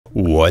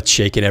What's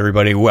shaking,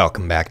 everybody?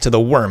 Welcome back to the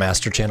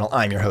bEdWaRs channel.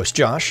 I'm your host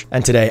Josh,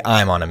 and today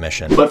I'm on a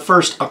mission. But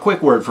first, a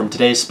quick word from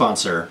today's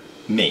sponsor,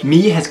 me.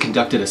 Me has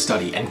conducted a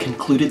study and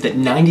concluded that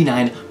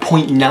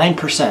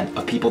 99.9%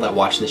 of people that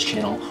watch this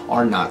channel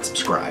are not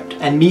subscribed.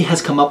 And Me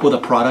has come up with a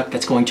product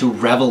that's going to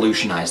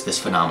revolutionize this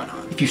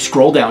phenomenon. If you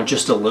scroll down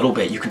just a little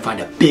bit, you can find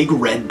a big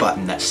red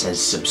button that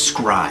says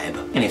subscribe.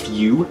 And if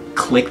you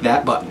click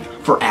that button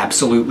for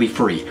absolutely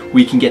free,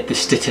 we can get this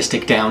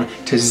statistic down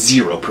to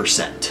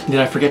 0%. Did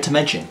I forget to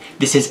mention,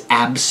 this is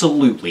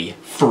absolutely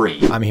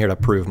free. I'm here to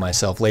prove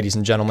myself, ladies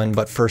and gentlemen,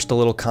 but first a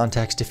little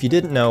context. If you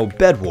didn't know,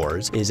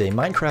 bEdWaRs is a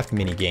Minecraft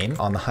minigame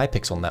on the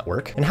hypixel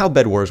network, and how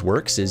bEdWaRs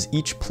works is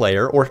each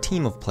player or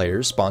team of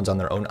players spawns on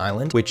their own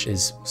island, which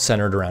is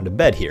centered around a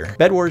bed here.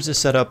 bEdWaRs is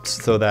set up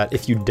so that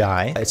if you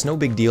die, it's no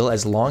big deal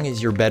as long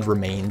as your bed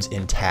remains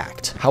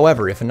intact.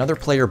 However, if another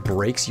player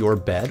breaks your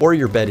bed, or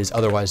your bed is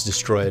otherwise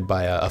destroyed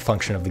by a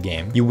function of the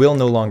game, you will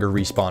no longer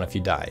respawn if you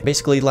die.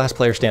 Basically, last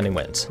player standing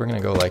wins. We're gonna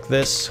go like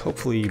this,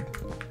 hopefully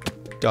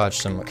dodge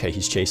some. Okay,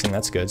 he's chasing,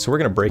 that's good. So we're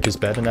gonna break his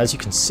bed, and as you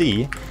can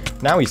see,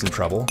 now he's in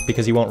trouble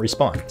because he won't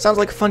respawn. Sounds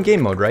like a fun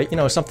game mode, right? You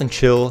know, something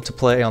chill to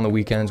play on the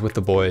weekends with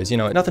the boys. You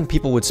know, nothing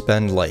people would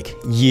spend like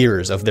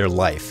years of their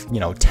life,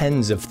 you know,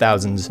 tens of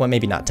thousands, well,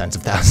 maybe not tens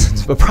of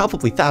thousands, but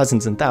probably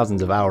thousands and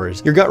thousands of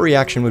hours. Your gut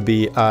reaction would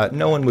be,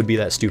 no one would be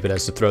that stupid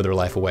as to throw their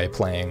life away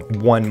playing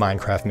one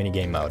Minecraft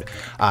minigame mode,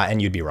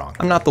 and you'd be wrong.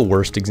 I'm not the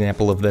worst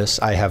example of this.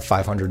 I have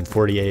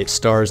 548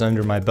 stars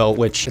under my belt,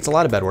 which it's a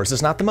lot of bEdWaRs.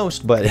 It's not the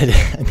most, but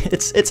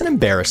it's an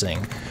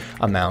embarrassing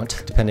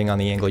amount, depending on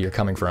the angle you're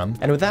coming from.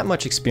 And with that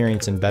much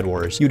experience in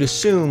bEdWaRs, you'd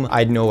assume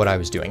I'd know what I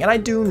was doing. And I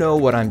do know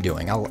what I'm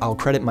doing. I'll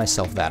credit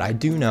myself that. I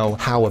do know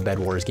how a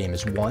bEdWaRs game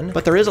is won,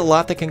 but there is a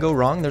lot that can go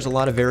wrong. There's a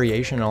lot of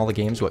variation in all the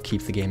games, what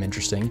keeps the game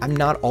interesting. I'm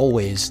not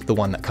always the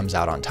one that comes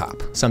out on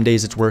top. Some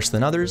days it's worse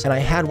than others, and I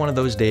had one of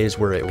those days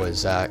where it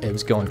was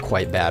going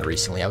quite bad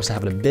recently. I was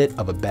having a bit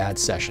of a bad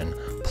session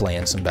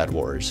playing some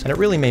bEdWaRs, and it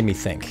really made me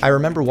think. I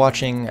remember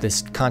watching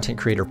this content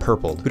creator,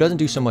 Purple, who doesn't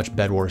do so much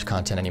bEdWaRs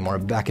content anymore.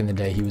 Back in the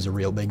day, he was a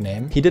real big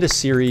name. He did a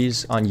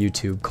series on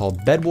YouTube called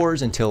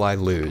bEdWaRs Until I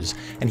Lose,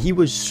 and he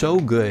was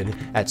so good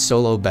at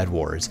solo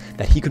bEdWaRs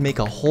that he could make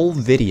a whole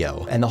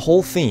video, and the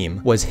whole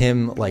theme was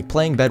him like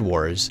playing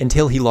bEdWaRs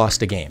until he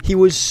lost a game. He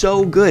was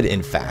so good,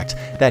 in fact,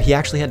 that he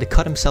actually had to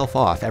cut himself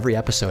off every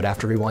episode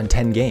after he won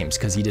 10 games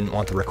because he didn't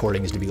want the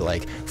recordings to be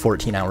like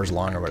 14 hours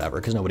long or whatever,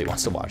 because nobody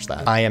wants to watch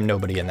that. I am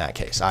nobody in that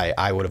case.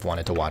 I would have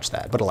wanted to watch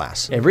that, but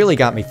alas. It really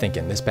got me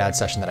thinking, this bad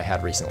session that I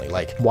had recently,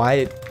 like,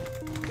 why?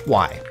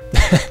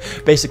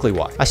 Basically,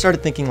 why? I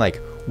started thinking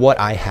like, what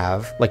I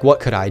have, like what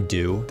could I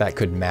do that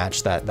could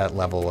match that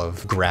level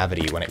of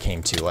gravity when it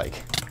came to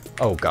like,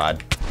 oh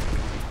God.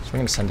 So we're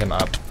gonna send him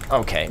up.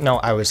 Okay, no,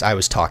 I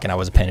was talking, I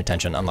wasn't paying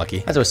attention,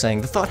 unlucky. As I was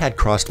saying, the thought had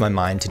crossed my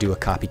mind to do a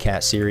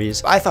copycat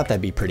series. I thought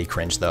that'd be pretty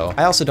cringe though.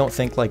 I also don't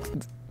think like,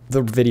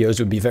 the videos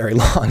would be very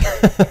long.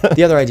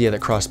 The other idea that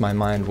crossed my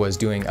mind was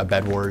doing a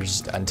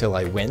bEdWaRs Until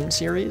I Win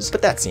series,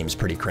 but that seems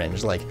pretty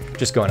cringe, like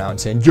just going out and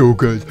saying, yo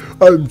guys,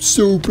 I'm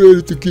so bad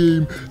at the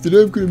game that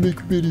I'm gonna make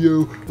a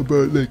video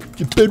about like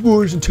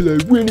bEdWaRs until I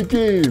win a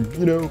game,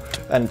 you know?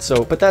 And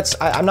so, but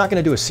I'm not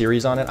gonna do a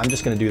series on it, I'm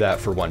just gonna do that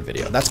for one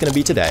video. That's gonna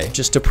be today,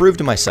 just to prove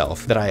to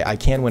myself that I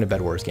can win a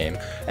bEdWaRs game.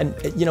 And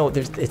you know,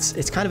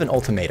 it's kind of an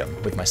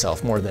ultimatum with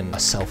myself more than a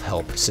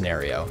self-help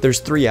scenario. There's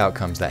three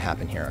outcomes that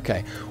happen here,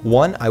 okay?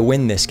 One, I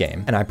win this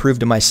game, and I prove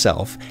to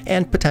myself,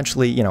 and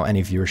potentially, you know,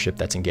 any viewership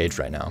that's engaged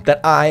right now,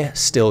 that I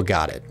still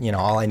got it. You know,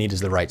 all I need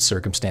is the right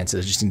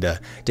circumstances, just need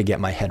to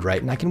get my head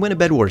right, and I can win a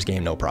bEdWaRs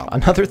game, no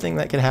problem. Another thing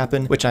that could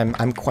happen, which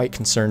I'm quite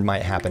concerned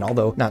might happen,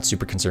 although not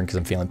super concerned because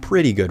I'm feeling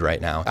pretty good right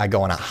now. I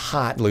go on a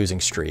hot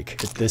losing streak.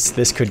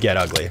 This could get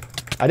ugly.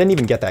 I didn't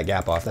even get that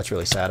gap off. That's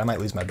really sad. I might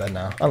lose my bed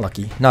now.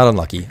 Unlucky. Not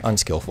unlucky.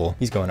 Unskillful.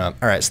 He's going up.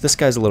 All right, so this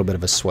guy's a little bit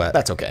of a sweat.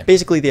 That's okay.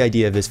 Basically, the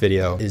idea of this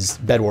video is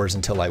bEdWaRs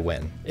until I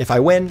win. If I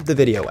win, the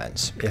video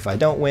ends. If I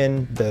don't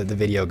win, the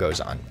video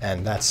goes on.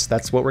 And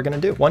that's what we're gonna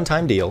do.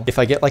 One-time deal. If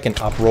I get like an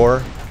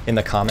uproar in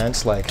the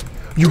comments like,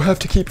 you have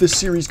to keep this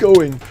series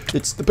going,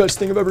 it's the best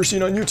thing I've ever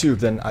seen on YouTube,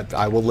 then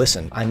I will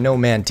listen. I'm no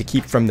man to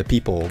keep from the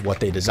people what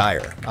they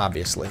desire,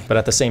 obviously. But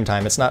at the same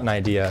time, it's not an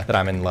idea that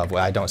I'm in love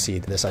with. I don't see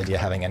this idea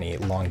having any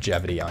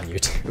longevity on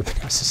YouTube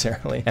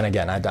necessarily. And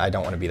again, I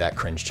don't want to be that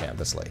cringe champ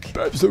that's like,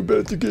 I'm so bad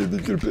at the game, they're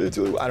gonna play it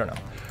till I don't know.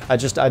 I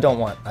don't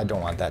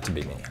want that to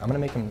be me. I'm gonna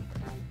make him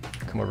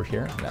come over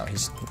here. No,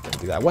 he's gonna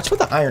do that. What's with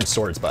the iron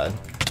swords, bud?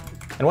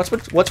 And what's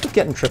with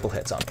getting triple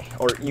hits on me?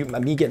 Or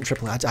me getting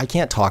triple hits? I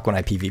can't talk when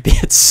I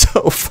PvP. It's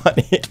so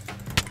funny.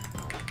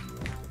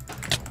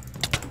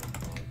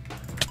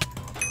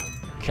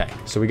 Okay,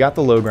 so we got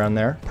the low ground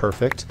there.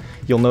 Perfect.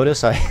 You'll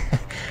notice I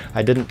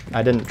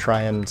didn't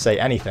try and say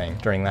anything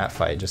during that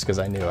fight just because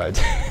I knew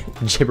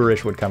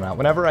gibberish would come out.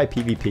 Whenever I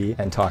PvP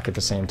and talk at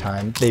the same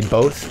time, they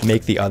both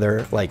make the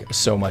other like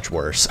so much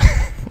worse.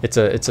 It's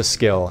a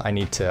skill I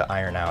need to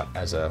iron out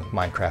as a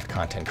Minecraft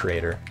content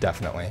creator,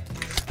 definitely.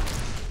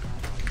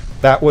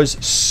 That was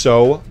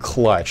so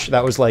clutch.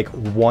 That was like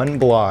one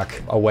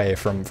block away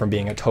from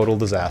being a total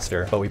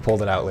disaster, but we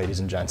pulled it out, ladies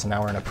and gents, and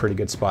now we're in a pretty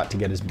good spot to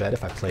get his bed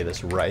if I play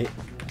this right.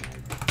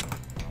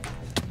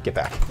 Get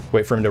back.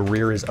 Wait for him to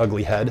rear his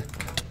ugly head.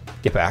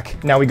 Get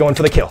back. Now we go in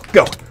for the kill.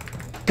 Go.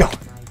 Go.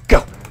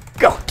 Go.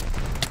 Go.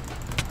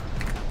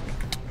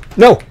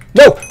 No.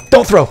 No.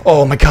 Don't throw.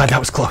 Oh my God, that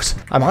was close.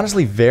 I'm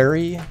honestly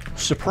very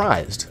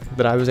surprised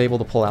that I was able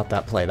to pull out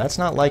that play. That's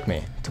not like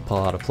me to pull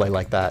out a play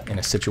like that in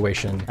a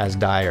situation as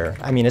dire.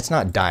 I mean, it's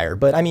not dire,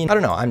 but I mean, I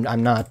don't know.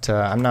 I'm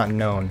not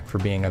known for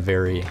being a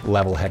very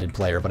level-headed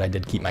player, but I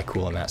did keep my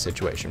cool in that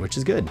situation, which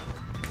is good.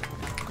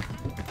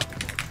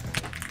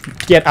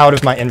 Get out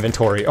of my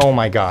inventory. Oh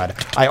my God.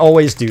 I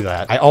always do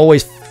that. I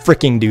always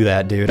freaking do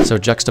that, dude. So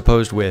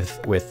juxtaposed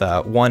with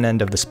one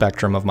end of the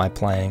spectrum of my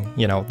playing,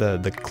 you know,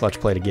 the clutch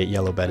play to get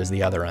yellow bed is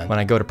the other end. When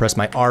I go to press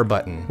my R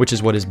button, which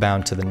is what is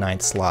bound to the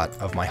 9th slot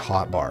of my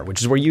hotbar,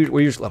 which is where you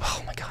usually,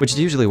 oh my God, which is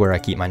usually where I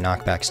keep my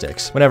knockback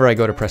sticks. Whenever I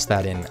go to press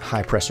that in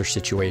high pressure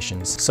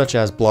situations, such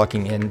as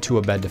blocking into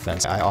a bed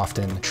defense, I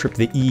often trip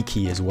the E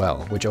key as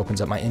well, which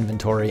opens up my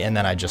inventory, and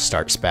then I just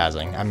start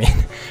spazzing. I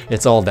mean,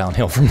 it's all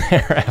downhill from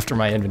there after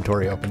my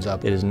inventory opens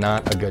up. It is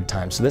not a good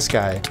time. So this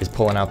guy is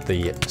pulling out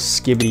the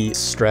skibby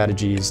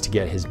strategies to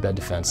get his bed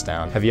defense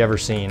down. Have you ever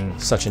seen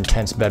such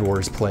intense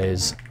bEdWaRs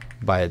plays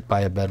by a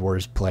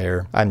bEdWaRs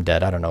player? I'm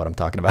dead. I don't know what I'm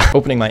talking about.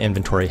 Opening my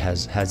inventory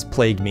has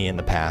plagued me in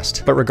the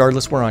past. But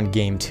regardless, we're on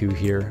game 2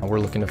 here. We're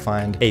looking to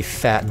find a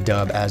fat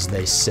dub, as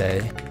they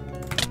say.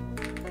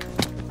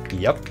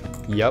 Yep,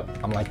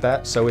 I'm like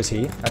that. So is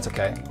he. That's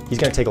okay. He's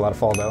gonna take a lot of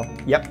fall though.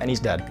 Yep, and he's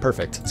dead.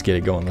 Perfect. Let's get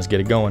it going. Let's get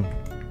it going.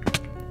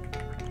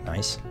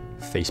 Nice.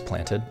 Face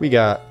planted. We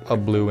got a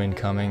blue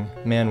incoming.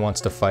 Man wants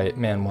to fight.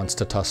 Man wants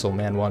to tussle.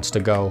 Man wants to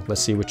go.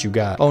 Let's see what you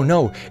got. Oh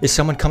no, is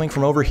someone coming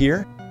from over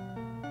here?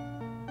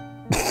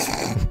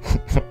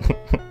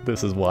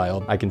 This is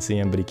wild. I can see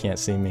him, but he can't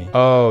see me.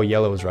 Oh,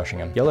 yellow is rushing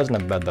him. Yellow doesn't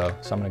have bed though,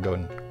 so I'm gonna go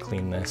and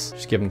clean this.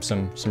 Just give him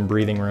some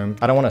breathing room.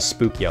 I don't want to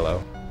spook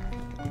yellow.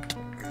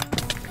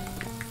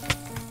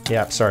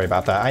 Yeah, sorry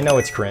about that. I know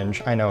it's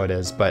cringe. I know it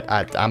is, but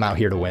I'm out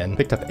here to win.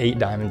 Picked up 8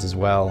 diamonds as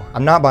well.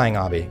 I'm not buying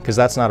obby, because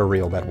that's not a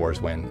real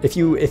bEdWaRs win. If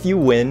you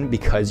win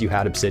because you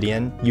had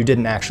obsidian, you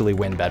didn't actually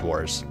win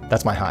bEdWaRs.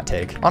 That's my hot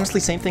take. Honestly,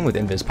 same thing with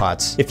invis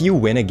pots. If you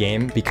win a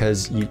game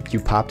because you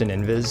popped an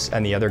invis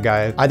and the other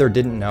guy either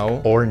didn't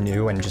know or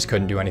knew and just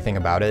couldn't do anything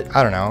about it,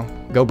 I don't know.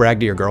 Go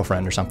brag to your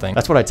girlfriend or something.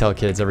 That's what I tell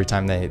kids every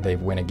time they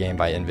win a game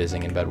by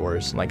invising in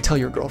bEdWaRs. I'm like, tell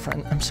your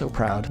girlfriend, I'm so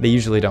proud. They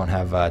usually don't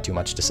have too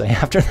much to say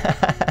after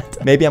that.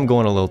 Maybe I'm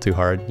going a little too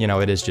hard. You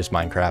know, it is just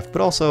Minecraft,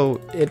 but also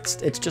it's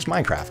just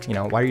Minecraft. You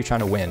know, why are you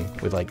trying to win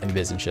with like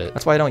invis and shit?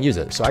 That's why I don't use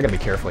it. So I gotta be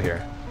careful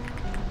here.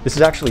 This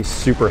is actually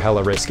super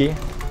hella risky.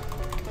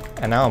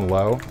 And now I'm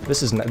low.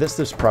 This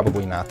is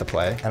probably not the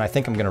play. And I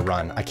think I'm gonna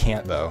run. I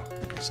can't though.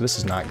 So this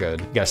is not good.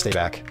 You gotta stay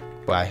back.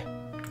 Bye.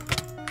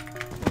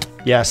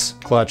 Yes,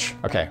 clutch.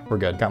 Okay, we're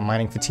good. Got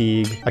mining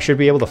fatigue. I should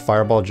be able to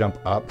fireball jump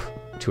up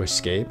to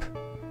escape.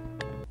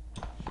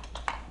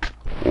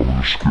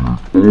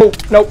 Oh,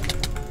 nope.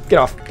 Get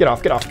off, get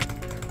off, get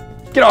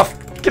off. Get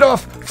off, get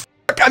off.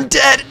 Fuck, I'm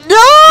dead. No!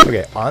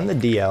 Okay, on the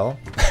DL.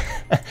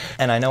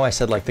 And I know I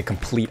said like the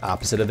complete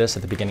opposite of this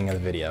at the beginning of the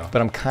video, but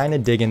I'm kind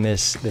of digging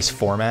this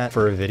format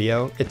for a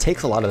video. It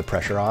takes a lot of the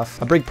pressure off.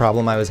 A big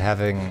problem I was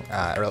having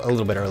a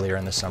little bit earlier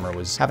in the summer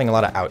was having a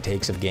lot of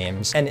outtakes of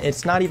games. And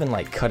it's not even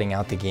like cutting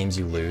out the games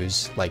you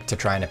lose, like to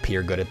try and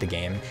appear good at the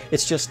game.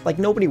 It's just like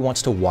nobody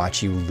wants to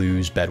watch you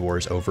lose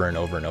bEdWaRs over and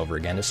over and over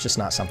again. It's just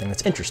not something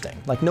that's interesting.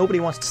 Like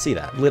nobody wants to see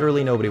that.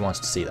 Literally nobody wants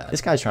to see that.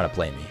 This guy's trying to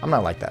play me. I'm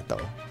not like that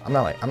though. I'm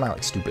not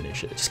like stupid and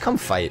shit. Just come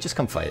fight. Just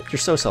come fight. You're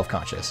so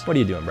self-conscious. What are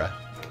you doing, bruh?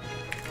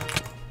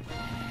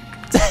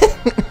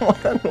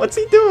 What's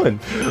he doing?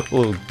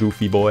 Little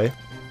goofy boy.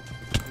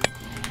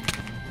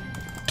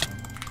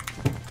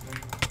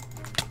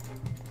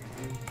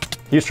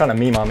 He was trying to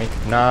meme on me.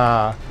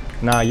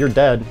 Nah, you're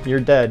dead. You're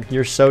dead.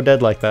 You're so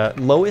dead like that.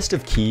 Lowest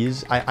of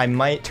keys. I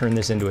might turn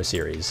this into a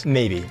series.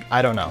 Maybe.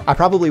 I don't know. I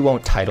probably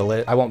won't title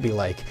it. I won't be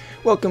like,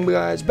 welcome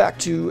guys back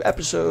to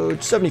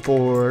episode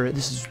 74.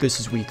 This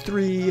is week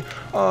 3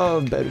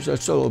 of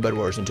solo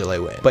bEdWaRs until I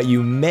win. But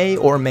you may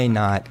or may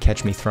not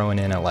catch me throwing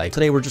in a like,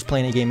 today we're just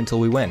playing a game until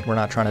we win. We're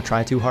not trying to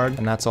try too hard,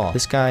 and that's all.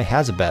 This guy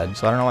has a bed,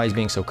 so I don't know why he's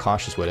being so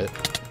cautious with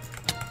it.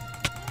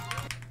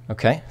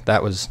 Okay,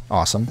 that was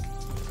awesome.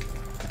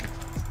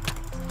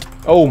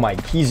 Oh my,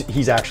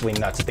 he's actually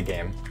nuts at the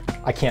game.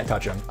 I can't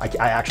touch him. I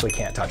actually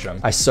can't touch him.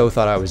 I so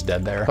thought I was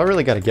dead there. I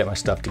really got to get my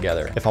stuff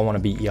together if I want to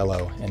beat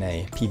yellow in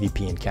a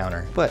PvP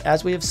encounter. But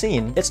as we have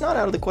seen, it's not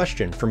out of the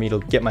question for me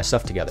to get my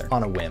stuff together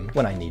on a whim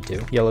when I need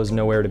to. Yellow's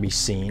nowhere to be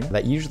seen.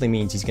 That usually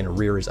means he's going to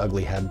rear his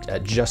ugly head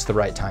at just the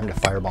right time to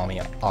fireball me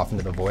off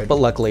into the void. But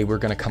luckily, we're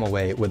going to come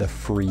away with a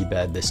free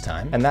bed this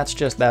time. And that's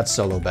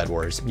solo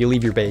bEdWaRs. You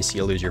leave your base,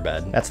 you lose your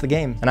bed. That's the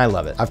game. And I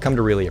love it. I've come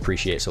to really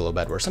appreciate solo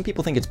bEdWaRs. Some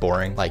people think it's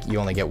boring. Like, you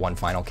only get one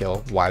final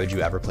kill. Why would you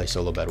ever play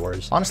solo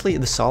bEdWaRs? Honestly,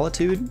 the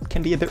solitude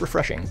can be a bit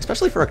refreshing,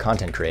 especially for a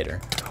content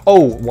creator. Oh,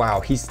 wow,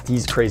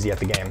 he's crazy at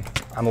the game.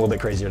 I'm a little bit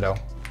crazier though.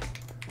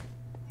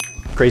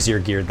 crazier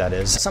geared that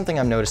is. Something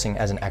I'm noticing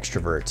as an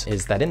extrovert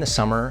is that in the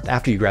summer,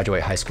 after you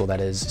graduate high school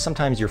that is,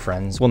 sometimes your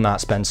friends will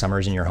not spend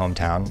summers in your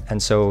hometown. And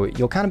so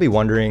you'll kind of be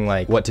wondering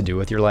like what to do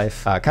with your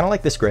life. Kind of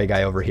like this gray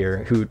guy over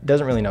here who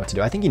doesn't really know what to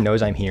do. I think he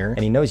knows I'm here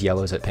and he knows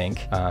yellow's at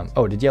pink.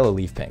 Oh, did yellow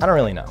leave pink? I don't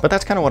really know, but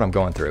that's kind of what I'm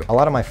going through. A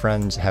lot of my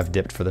friends have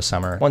dipped for the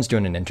summer. One's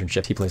doing an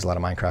internship. He plays a lot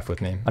of Minecraft with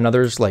me.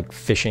 Another's like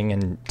fishing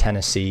in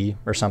Tennessee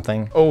or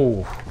something.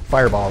 Oh,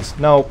 fireballs.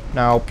 No.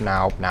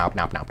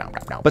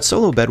 But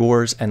solo bed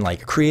wars and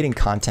like creating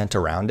content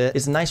around it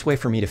is a nice way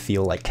for me to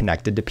feel like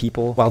connected to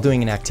people while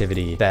doing an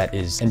activity that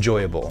is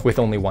enjoyable with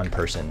only one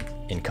person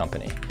in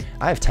company.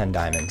 I have 10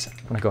 diamonds.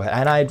 I'm gonna go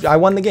ahead and I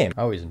won the game.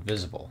 Oh, he's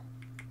invisible.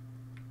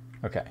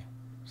 Okay,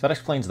 so that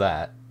explains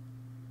that.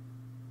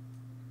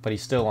 But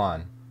he's still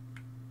on.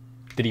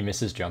 Did he miss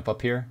his jump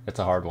up here? It's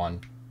a hard one.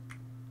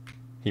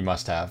 He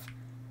must have.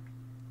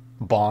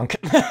 Bonk.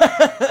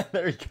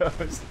 There he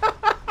goes.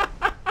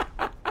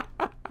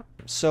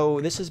 So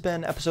this has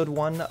been episode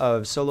 1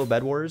 of Solo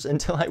Bed Wars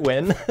until I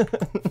win.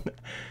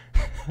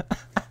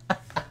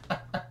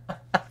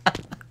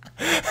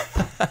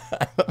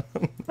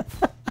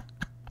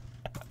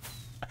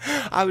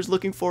 I was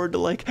looking forward to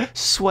like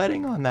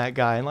sweating on that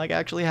guy and like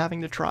actually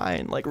having to try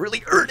and like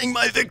really earning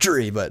my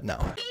victory, but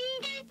no.